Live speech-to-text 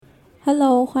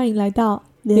Hello， 欢迎来到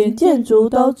连建筑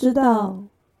都知道。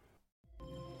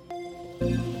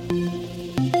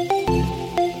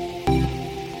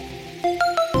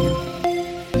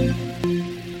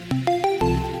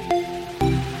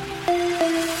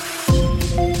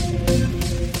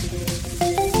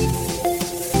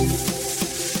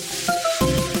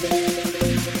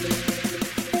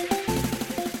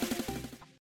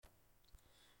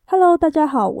Hello， 大家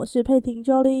好，我是佩婷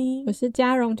Jolie， 我是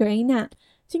嘉荣 Joanna。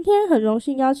今天很荣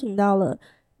幸邀请到了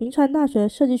铭传大学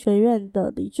设计学院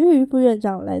的李之瑜副院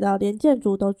长来到连建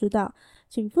筑都知道，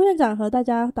请副院长和大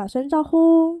家打声招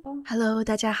呼。Hello，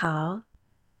 大家好。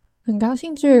很高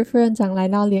兴之瑜副院长来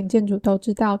到连建筑都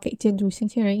知道，给建筑新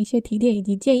鲜人一些提点以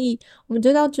及建议。我们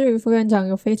知道之瑜副院长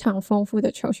有非常丰富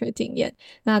的求学经验，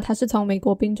那他是从美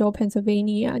国宾州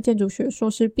Pennsylvania 建筑学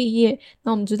硕士毕业。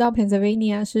那我们知道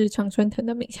Pennsylvania 是常春藤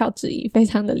的名校之一，非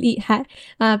常的厉害。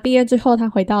毕业之后他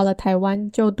回到了台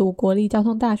湾，就读国立交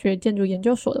通大学建筑研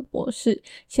究所的博士，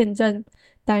现正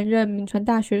担任铭传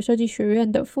大学设计学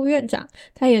院的副院长。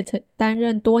他也曾担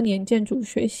任多年建筑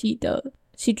学系的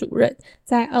系主任，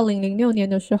在2006年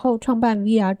的时候创办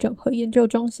VR 整合研究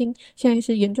中心，现在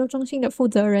是研究中心的负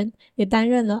责人，也担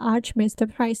任了 Arch Master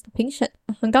Prize 的评审。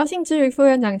很高兴之瑜副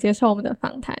院长接受我们的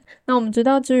访谈。那我们知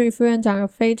道之瑜副院长有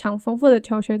非常丰富的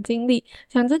求学经历，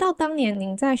想知道当年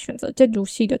您在选择建筑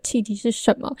系的契机是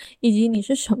什么，以及你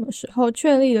是什么时候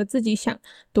确立了自己想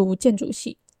读建筑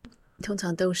系？通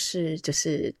常都是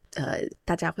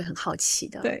大家会很好奇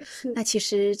的。对，那其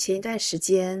实前一段时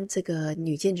间这个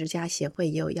女建筑家协会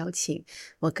也有邀请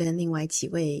我跟另外几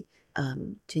位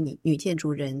就女建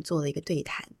筑人做了一个对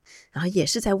谈，然后也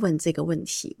是在问这个问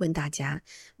题，问大家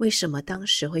为什么当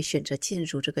时会选择建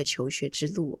筑这个求学之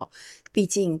路哦？毕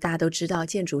竟大家都知道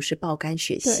建筑是爆肝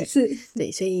学系，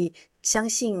对，所以相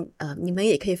信你们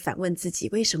也可以反问自己，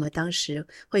为什么当时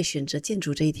会选择建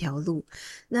筑这一条路？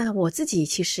那我自己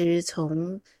其实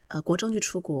从国中就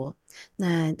出国，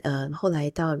那后来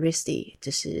到 RISD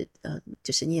就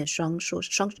是念双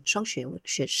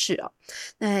学士哦。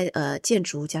那建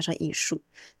筑加上艺术，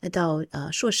那到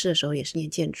硕士的时候也是念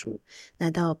建筑，那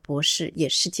到博士也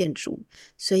是建筑，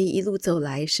所以一路走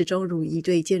来始终如一，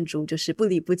对建筑就是不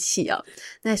离不弃哦。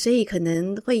那所以可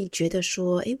能会觉得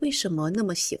说，为什么那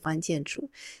么喜欢建筑？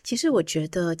其实我觉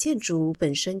得建筑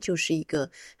本身就是一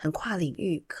个很跨领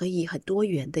域、可以很多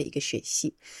元的一个学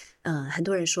系。很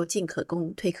多人说进可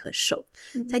攻退可守，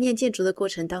在念建筑的过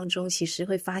程当中，其实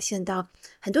会发现到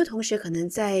很多同学可能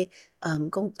在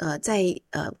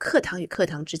课堂与课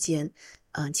堂之间，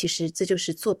其实这就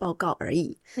是做报告而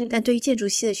已。但对于建筑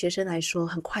系的学生来说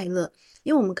很快乐，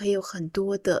因为我们可以有很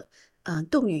多的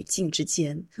动与静之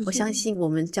间，我相信我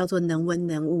们叫做能文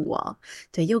能武哦，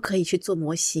对，又可以去做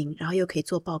模型，然后又可以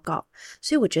做报告，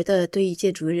所以我觉得对于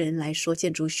建筑人来说，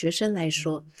建筑学生来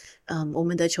说，我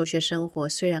们的求学生活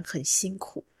虽然很辛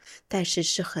苦，但是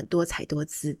是很多彩多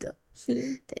姿的。是，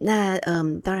对，那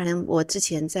当然我之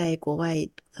前在国外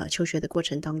求学的过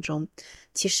程当中，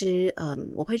其实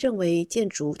我会认为建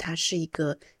筑它是一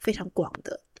个非常广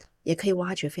的，也可以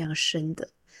挖掘非常深的，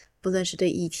不论是对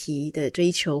议题的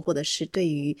追求，或者是对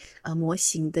于模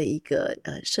型的一个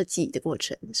设计的过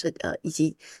程，以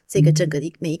及这个整个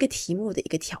的每一个题目的一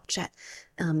个挑战，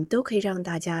都可以让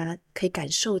大家可以感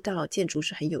受到建筑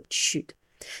是很有趣的。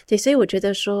对，所以我觉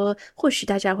得说，或许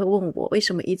大家会问我为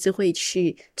什么一直会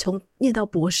去从念到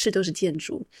博士都是建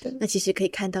筑，那其实可以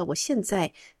看到我现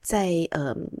在在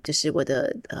就是我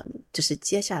的就是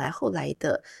接下来后来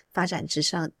的发展之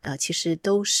上，其实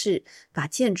都是把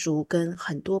建筑跟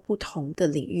很多不同的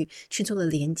领域去做了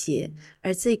连接，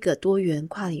而这个多元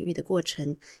跨领域的过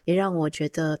程，也让我觉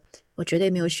得我绝对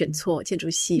没有选错，建筑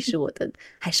系是我的，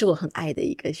还是我很爱的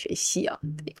一个学系哦。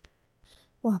对。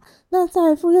哇，那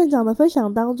在副院长的分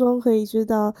享当中，可以知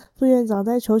道副院长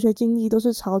在求学经历都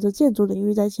是朝着建筑领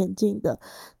域在前进的。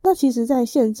那其实在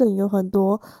现政有很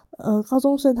多高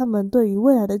中生，他们对于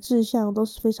未来的志向都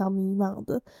是非常迷茫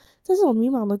的。在这种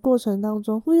迷茫的过程当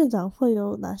中，副院长会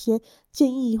有哪些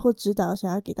建议或指导想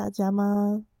要给大家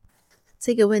吗？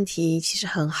这个问题其实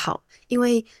很好，因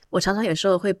为我常常有时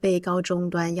候会被高中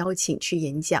端邀请去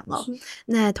演讲哦。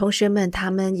那同学们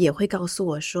他们也会告诉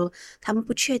我说，他们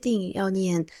不确定要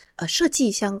念设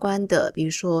计相关的，比如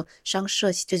说商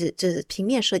设就是平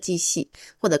面设计系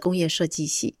或者工业设计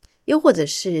系，又或者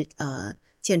是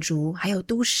建筑，还有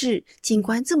都市景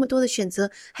观这么多的选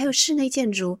择，还有室内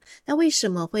建筑，那为什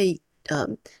么会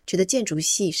觉得建筑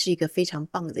系是一个非常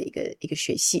棒的一个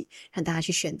学系，让大家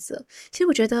去选择？其实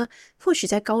我觉得，或许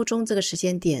在高中这个时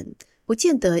间点，不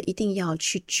见得一定要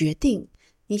去决定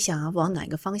你想要往哪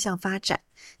个方向发展，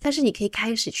但是你可以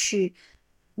开始去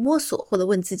摸索或者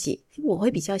问自己，我会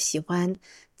比较喜欢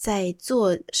在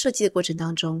做设计的过程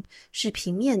当中，是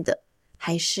平面的，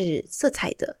还是色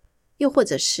彩的，又或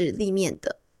者是立面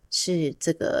的，是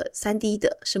这个 3D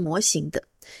的，是模型的，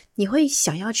你会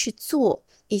想要去做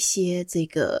一些这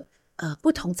个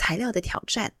不同材料的挑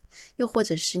战，又或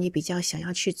者是你比较想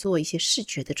要去做一些视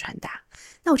觉的传达。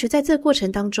那我觉得在这个过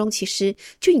程当中，其实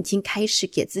就已经开始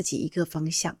给自己一个方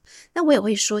向。那我也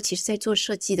会说，其实在做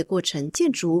设计的过程，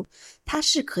建筑它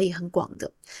是可以很广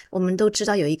的。我们都知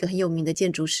道有一个很有名的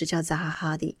建筑师叫扎哈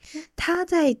哈迪，他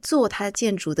在做他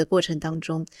建筑的过程当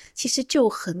中，其实就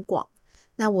很广。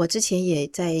那我之前也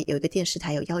在有一个电视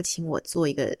台有邀请我做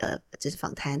一个就是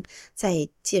访谈，在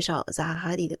介绍扎哈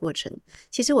哈迪的过程。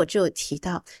其实我就有提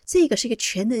到，这个是一个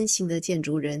全能型的建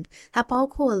筑人，它包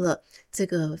括了这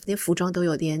个连服装都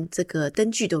有，连这个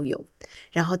灯具都有，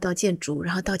然后到建筑，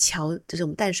然后到桥，就是我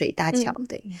们淡水大桥，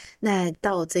对，那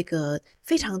到这个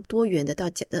非常多元的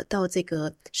到这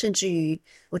个，甚至于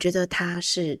我觉得他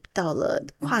是到了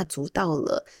跨足到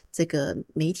了这个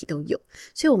媒体都有，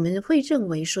所以我们会认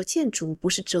为说建筑不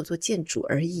是只有做建筑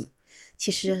而已，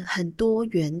其实很多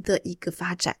元的一个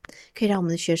发展，可以让我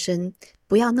们的学生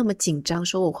不要那么紧张，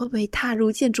说我会不会踏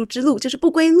入建筑之路，就是不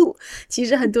归路。其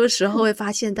实很多时候会发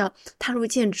现到，踏入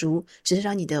建筑只是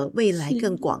让你的未来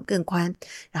更广更宽，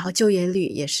然后就业率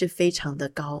也是非常的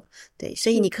高。对，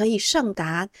所以你可以上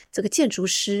达这个建筑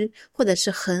师，或者是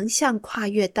横向跨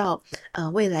越到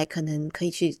未来可能可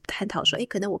以去探讨说，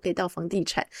可能我可以到房地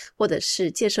产，或者是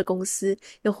建设公司，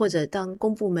又或者当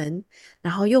公部门，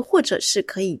然后又或者是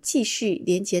可以继续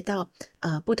连接到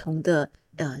不同的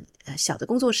小的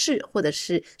工作室，或者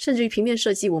是甚至于平面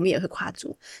设计，我们也会跨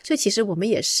足。所以其实我们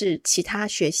也是其他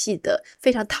学系的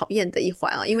非常讨厌的一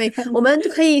环啊，因为我们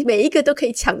可以每一个都可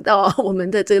以抢到我们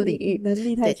的这个领域，能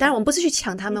力太强。对，当然我们不是去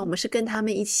抢他们，我们是跟他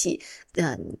们一起，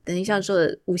等一下说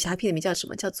的武侠片里面叫什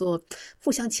么？叫做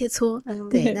互相切磋，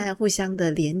对，那互相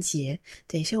的连结，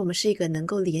对，所以我们是一个能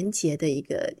够连结的一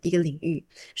个领域。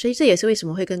所以这也是为什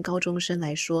么会跟高中生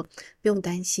来说不用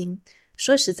担心。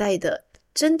说实在的，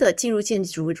真的进入建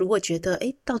筑，如果觉得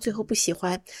到最后不喜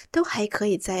欢，都还可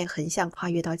以再横向跨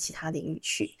越到其他领域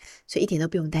去，所以一点都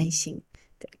不用担心。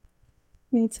对，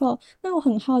没错。那我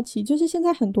很好奇，就是现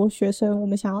在很多学生，我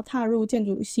们想要踏入建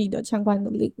筑系的相关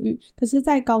的领域，可是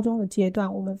在高中的阶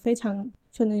段，我们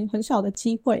可能很少的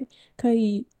机会可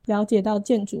以了解到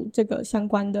建筑这个相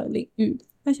关的领域。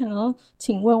那想要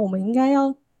请问，我们应该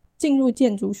要进入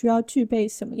建筑需要具备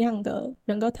什么样的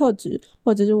人格特质，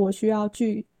或者是我需要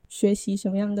去学习什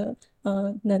么样的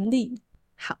能力？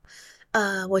好，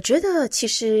我觉得其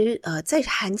实在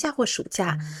寒假或暑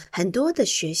假，很多的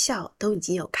学校都已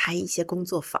经有开一些工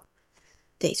作坊，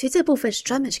对，所以这部分是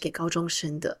专门是给高中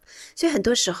生的。所以很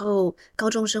多时候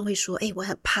高中生会说，我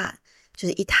很怕，就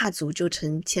是一踏足就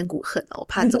成千古恨，我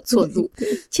怕走错路。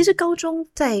其实高中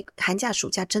在寒假暑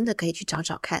假真的可以去找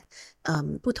找看，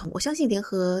不同，我相信联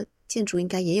合建筑应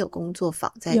该也有工作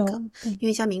坊在搞，因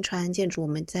为像民传建筑我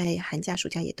们在寒假暑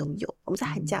假也都有，我们在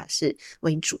寒假是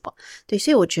为主对，所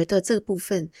以我觉得这个部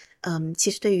分其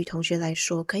实对于同学来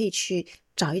说可以去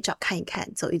找一找看一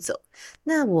看走一走。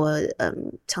那我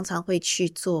常常会去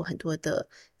做很多的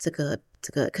这个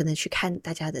可能去看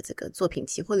大家的这个作品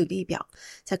集或履历表，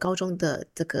在高中的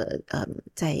这个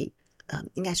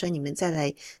应该说你们再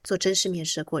来做正式面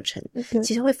试的过程，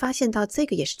其实会发现到这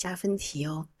个也是加分题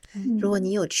哦。如果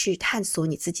你有去探索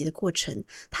你自己的过程，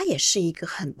它也是一个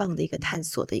很棒的一个探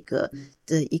索的一个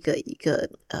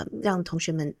让同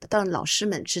学们让老师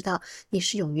们知道你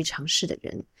是勇于尝试的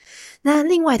人。那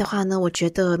另外的话呢，我觉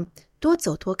得多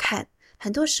走多看，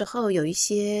很多时候有一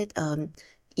些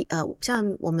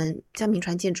像我们像民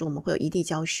传建筑我们会有异地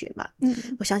教学嘛，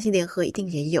我相信联合一定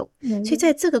也有，所以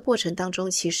在这个过程当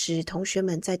中，其实同学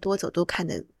们在多走多看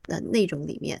的内容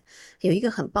里面，有一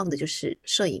个很棒的就是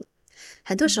摄影。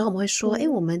很多时候我们会说，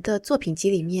我们的作品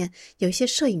集里面有一些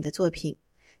摄影的作品，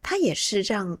它也是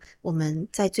让我们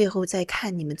在最后在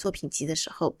看你们作品集的时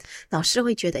候，老师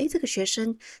会觉得这个学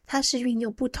生他是运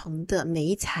用不同的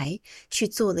媒材去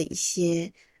做了一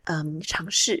些尝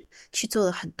试，去做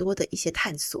了很多的一些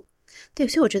探索。对，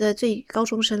所以我觉得对高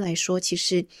中生来说，其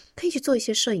实可以去做一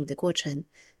些摄影的过程，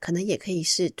可能也可以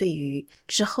是对于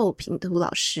之后评图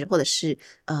老师或者是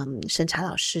审查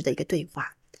老师的一个对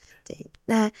话。对，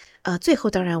那最后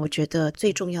当然我觉得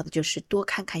最重要的就是多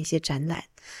看看一些展览，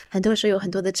很多时候有很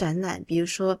多的展览，比如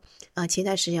说前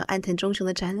段时间有安藤忠雄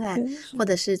的展览，或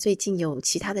者是最近有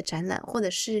其他的展览，或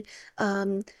者是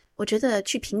我觉得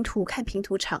去评图看评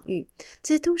图场域，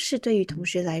这些都是对于同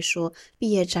学来说，毕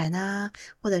业展啊，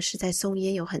或者是在松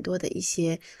烟有很多的一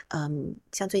些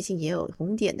像最近也有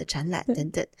红点的展览等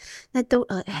等，那都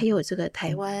还有这个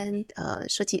台湾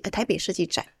台北设计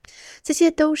展，这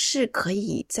些都是可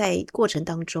以在过程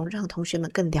当中让同学们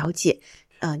更了解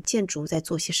建筑在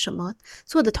做些什么，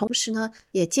做的同时呢，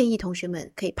也建议同学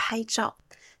们可以拍照，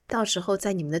到时候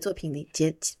在你们的作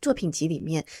品集里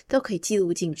面都可以记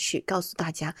录进去，告诉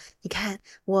大家，你看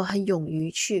我很勇于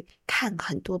去看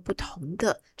很多不同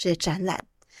的这些展览，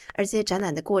而这些展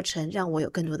览的过程让我有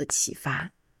更多的启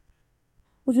发。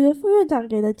我觉得副院长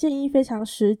给的建议非常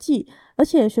实际，而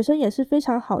且学生也是非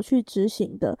常好去执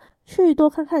行的。去多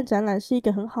看看展览是一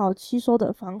个很好吸收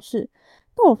的方式。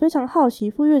那我非常好奇，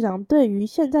副院长对于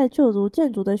现在就读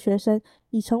建筑的学生，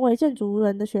已成为建筑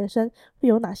人的学生，会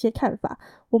有哪些看法？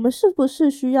我们是不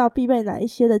是需要必备哪一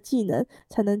些的技能，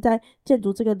才能在建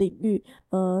筑这个领域，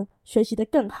学习得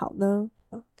更好呢？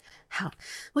好，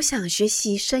我想学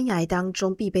习生涯当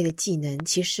中必备的技能，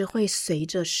其实会随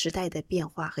着时代的变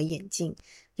化和演进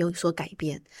有所改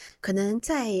变。可能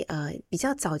在比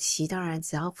较早期，当然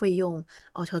只要会用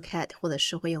AutoCAD 或者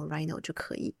是会用 Rhino 就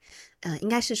可以。应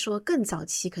该是说更早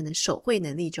期可能手绘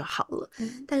能力就好了。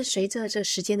但是随着这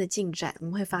时间的进展，我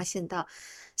们会发现到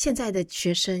现在的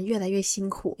学生越来越辛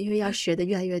苦，因为要学的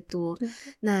越来越多。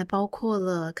那包括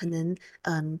了可能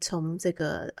从这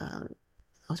个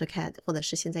AutoCAD， 或者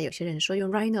是现在有些人说用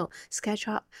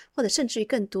Rhino、SketchUp， 或者甚至于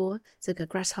更多这个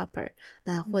Grasshopper，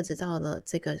 那或者到了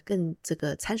这个更这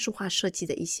个参数化设计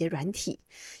的一些软体，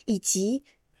以及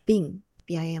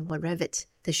BIM 或 Revit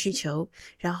的需求，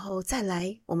然后再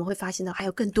来我们会发现到还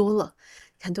有更多了。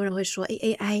很多人会说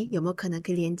AI 有没有可能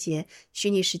可以连接虚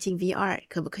拟实境 VR，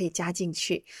 可不可以加进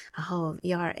去，然后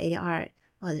VR、AR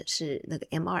或者是那个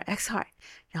MR、XR，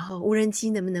 然后无人机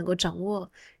能不能够掌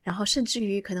握，然后甚至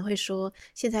于可能会说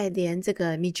现在连这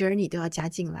个 Midjourney 都要加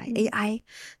进来 AI。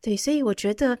 对，所以我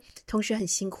觉得同学很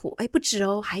辛苦，不止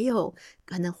哦，还有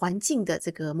可能环境的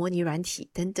这个模拟软体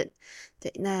等等。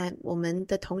对，那我们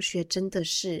的同学真的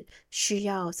是需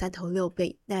要三头六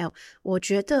臂。那我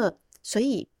觉得所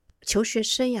以求学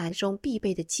生涯中必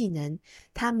备的技能，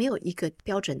它没有一个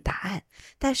标准答案，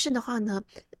但是的话呢，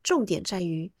重点在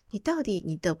于你到底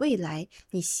你的未来，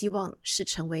你希望是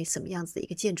成为什么样子的一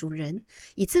个建筑人，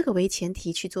以这个为前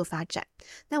提去做发展。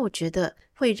那我觉得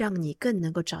会让你更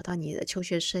能够找到你的求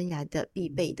学生涯的必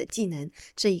备的技能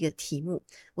这一个题目，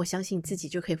我相信自己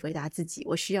就可以回答自己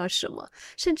我需要什么。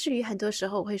甚至于很多时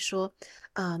候我会说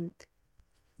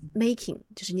making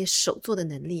就是你手做的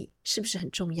能力是不是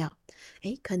很重要？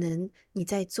可能你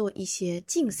在做一些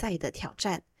竞赛的挑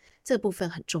战，这部分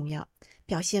很重要，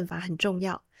表现法很重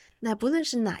要。那不论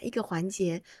是哪一个环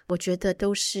节，我觉得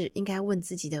都是应该问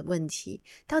自己的问题。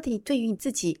到底对于你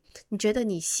自己，你觉得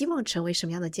你希望成为什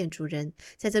么样的建筑人？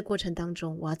在这过程当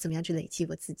中，我要怎么样去累积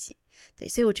我自己？对，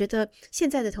所以我觉得现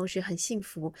在的同学很幸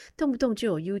福，动不动就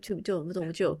有 YouTube， 动不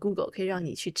动就有 Google 可以让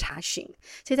你去查询。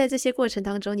所以在这些过程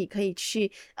当中，你可以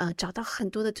去找到很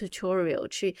多的 tutorial，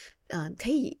 去可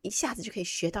以一下子就可以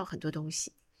学到很多东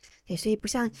西。对，所以不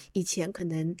像以前可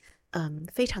能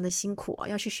非常的辛苦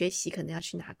要去学习，可能要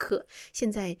去拿课。现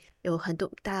在有很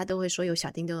多大家都会说有小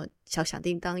叮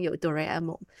当，有哆啦 A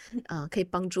梦，可以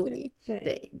帮助你。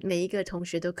对，每一个同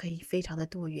学都可以非常的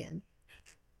多元。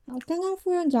好，刚刚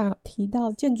副院长有提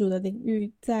到建筑的领域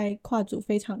在跨足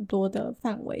非常多的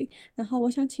范围，然后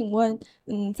我想请问，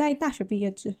在大学毕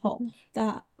业之后，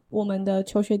我们的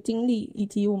求学经历以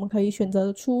及我们可以选择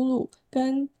的出路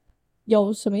跟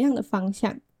有什么样的方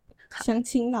向？想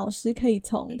请老师可以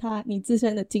从你自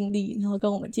身的经历，然后跟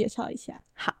我们介绍一下。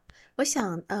好，我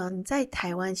想在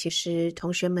台湾其实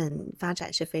同学们发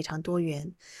展是非常多元，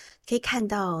可以看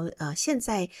到现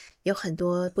在有很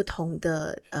多不同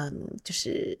的就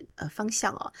是方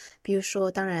向比如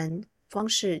说当然光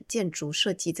是建筑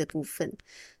设计这部分，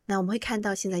那我们会看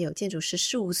到现在有建筑师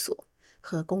事务所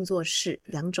和工作室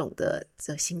两种的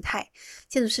形态。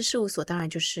建筑师事务所当然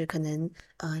就是可能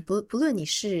不论你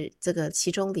是这个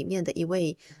其中里面的一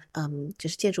位就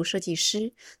是建筑设计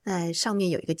师，那上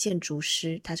面有一个建筑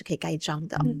师，他是可以盖章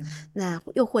的。那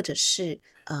又或者是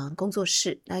工作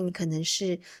室，那你可能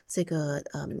是这个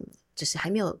就是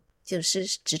还没有建筑师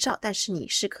执照，但是你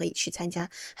是可以去参加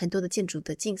很多的建筑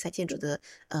的竞赛、建筑的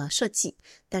设计，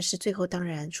但是最后当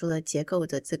然除了结构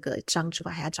的这个章之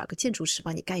外，还要找个建筑师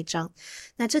帮你盖章。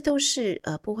那这都是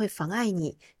不会妨碍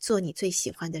你做你最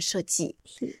喜欢的设计，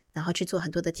然后去做很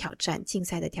多的挑战、竞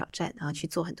赛的挑战，然后去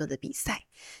做很多的比赛。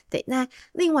对，那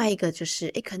另外一个就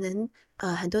是可能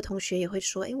很多同学也会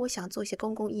说，我想做一些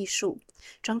公共艺术、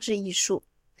装置艺术。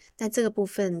那这个部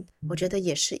分我觉得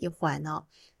也是一环哦。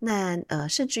那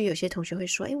甚至于有些同学会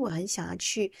说，我很想要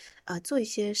去做一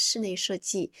些室内设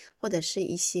计，或者是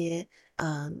一些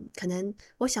可能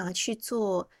我想要去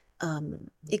做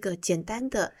一个简单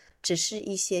的，只是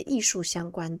一些艺术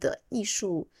相关的艺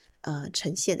术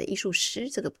呈现的艺术师，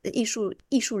这个艺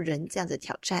术人这样子的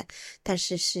挑战，但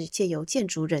是是借由建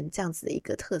筑人这样子的一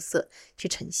个特色去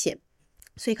呈现。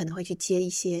所以可能会去接一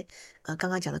些刚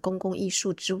刚讲的公共艺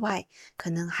术之外，可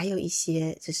能还有一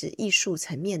些就是艺术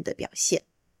层面的表现。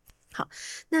好，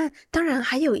那当然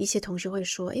还有一些同学会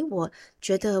说，我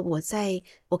觉得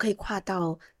我可以跨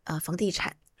到房地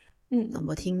产。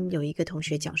我听有一个同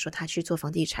学讲说他去做房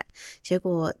地产，结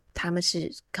果他们是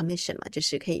commission 嘛，就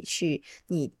是可以去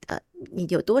你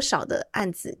有多少的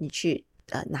案子你去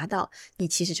拿到，你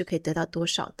其实就可以得到多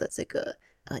少的这个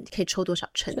你可以抽多少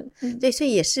成。对，所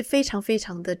以也是非常非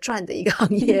常的赚的一个行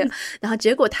业。然后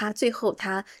结果他最后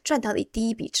他赚到了第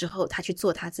一笔之后，他去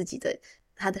做他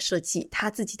的设计，他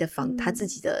自己的房，他自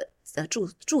己的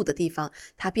住的地方，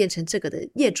他变成这个的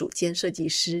业主兼设计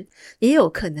师也有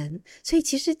可能。所以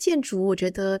其实建筑我觉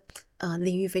得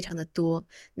领域非常的多，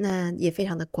那也非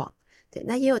常的广。对，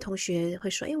那也有同学会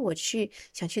说，我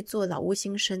想去做老屋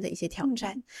新生的一些挑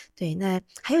战。对，那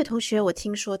还有同学我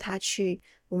听说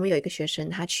我们有一个学生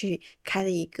他去开了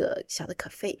一个小的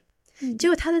cafe，结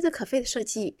果他的这 cafe 的设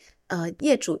计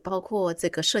业主包括这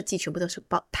个设计全部都是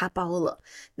他包了。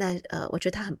那我觉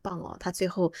得他很棒哦，他最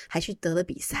后还去得了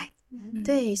比赛。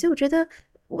对，所以我觉得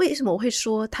为什么我会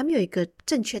说他没有一个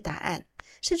正确答案，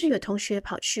甚至有同学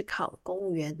跑去考公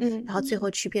务员，然后最后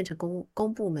去变成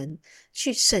公部门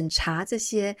去审查这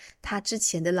些他之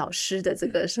前的老师的这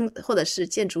个或者是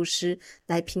建筑师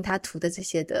来评他图的这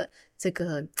些的这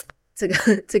个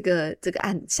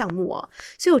项目哦。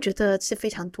所以我觉得是非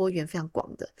常多元非常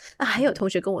广的。那还有同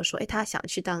学跟我说，他想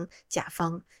去当甲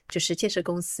方，就是建设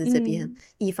公司这边，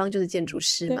乙方就是建筑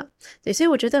师嘛。对，所以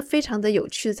我觉得非常的有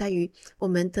趣的在于我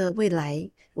们的未来，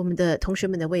我们的同学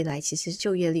们的未来其实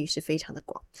就业率是非常的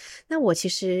广。那我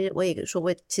也说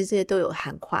我其实这些都有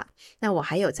涵跨，那我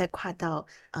还有再跨到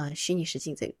虚拟实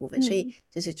境这一部分。所以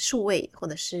就是数位或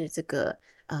者是这个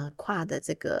跨的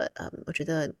这个我觉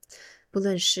得不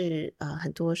论是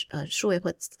很多数位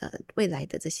或未来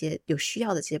的这些有需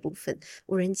要的这些部分，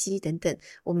无人机等等，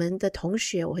我们的同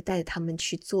学我会带着他们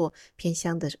去做偏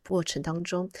乡的过程当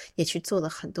中，也去做了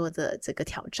很多的这个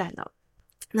挑战哦。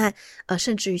那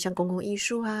甚至于像公共艺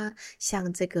术啊，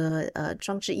像这个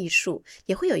装置艺术，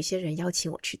也会有一些人邀请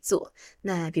我去做。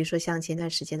那比如说像前段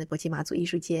时间的国际马祖艺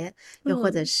术节，又或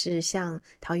者是像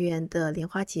桃园的莲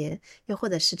花节，又或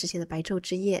者是之前的白昼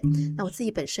之夜。那我自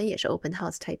己本身也是 Open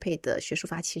House Taipei 的学术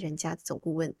发起人加总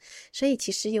顾问，所以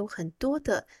其实有很多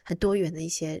元的一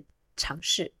些尝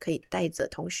试，可以带着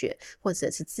同学或者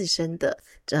是自身的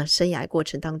生涯过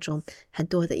程当中很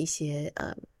多的一些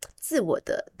自我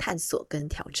的探索跟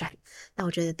挑战。那我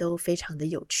觉得都非常的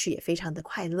有趣，也非常的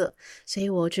快乐。所以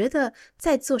我觉得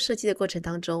在做设计的过程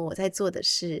当中，我在做的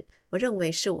是我认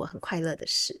为是我很快乐的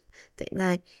事。对，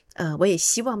那我也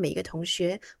希望每一个同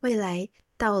学未来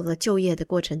到了就业的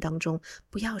过程当中，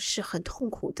不要是很痛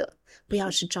苦的，不要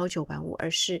是朝九晚五，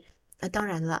而是当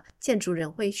然了，建筑人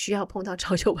会需要碰到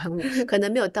朝九晚五，可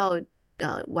能没有到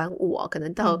晚五可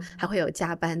能到还会有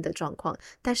加班的状况。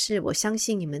但是我相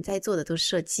信你们在做的都是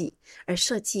设计，而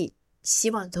设计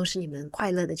希望都是你们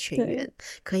快乐的泉源，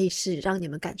可以是让你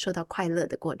们感受到快乐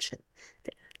的过程。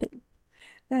对。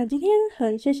那今天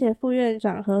很谢谢副院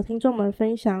长和听众们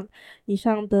分享以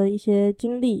上的一些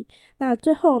经历。那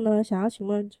最后呢，想要请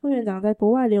问副院长在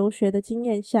国外留学的经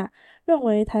验下，认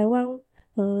为台湾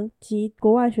及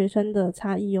国外学生的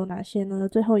差异有哪些呢？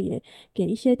最后也给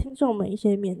一些听众们一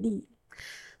些勉励。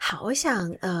好，我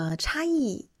想差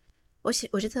异，我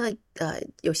觉得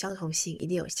有相同性，一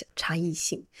定有差异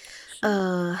性。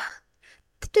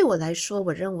对我来说，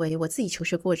我认为我自己求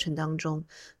学过程当中，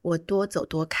我多走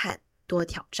多看多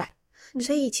挑战。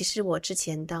所以其实我之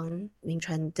前当铭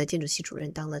传的建筑系主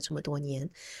任当了这么多年，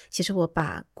其实我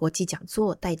把国际讲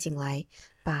座带进来，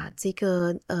把这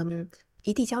个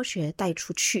异地教学带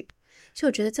出去，所以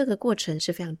我觉得这个过程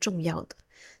是非常重要的。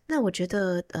那我觉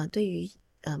得对于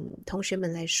同学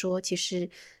们来说，其实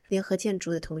联合建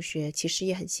筑的同学其实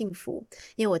也很幸福，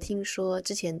因为我听说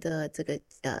之前的这个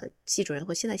系主任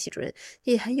或现在系主任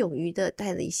也很勇于的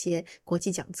带了一些国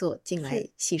际讲座进来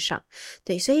系上。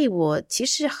对，所以我其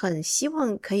实很希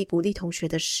望可以鼓励同学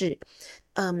的是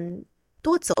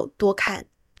多走多看，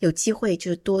有机会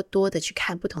就是多多的去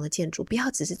看不同的建筑，不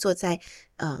要只是坐在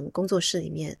工作室里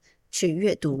面去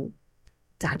阅读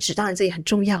杂志，当然这也很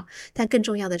重要，但更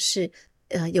重要的是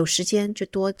有时间就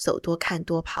多走多看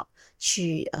多跑，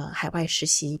去海外实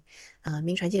习，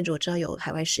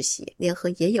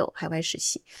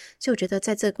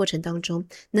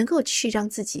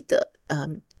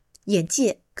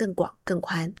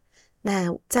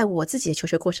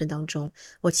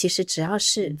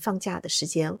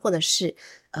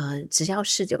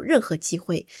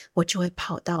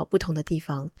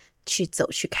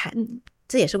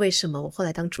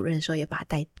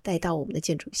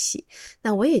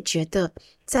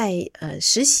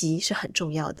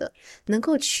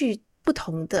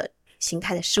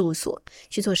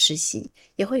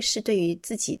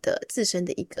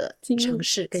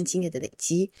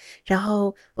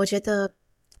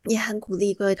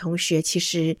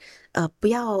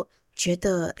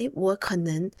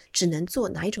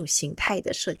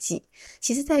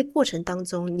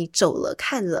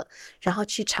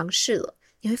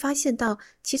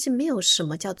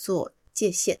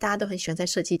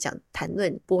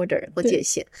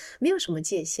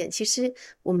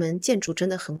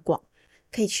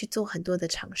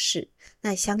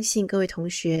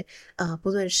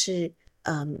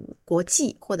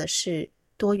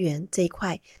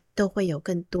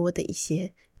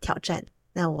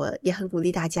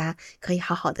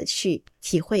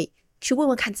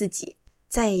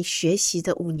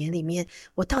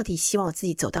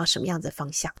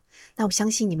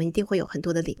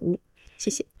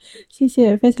谢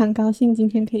谢，非常高兴今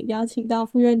天可以邀请到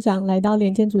副院长来到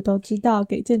连建筑都知道，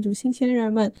给建筑新鲜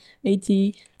人们以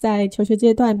及在求学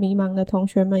阶段迷茫的同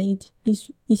学们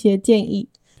一些建议。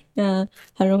那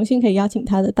很荣幸可以邀请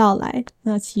他的到来，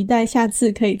那期待下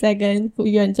次可以再跟副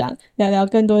院长聊聊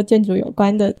更多建筑有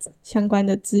关的相关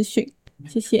的资讯。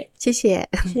谢谢。谢谢。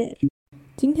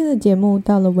今天的节目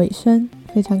到了尾声，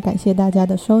非常感谢大家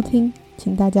的收听，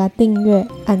请大家订阅、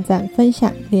按赞、分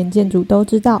享，连建筑都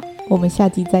知道。我们下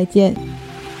集再见。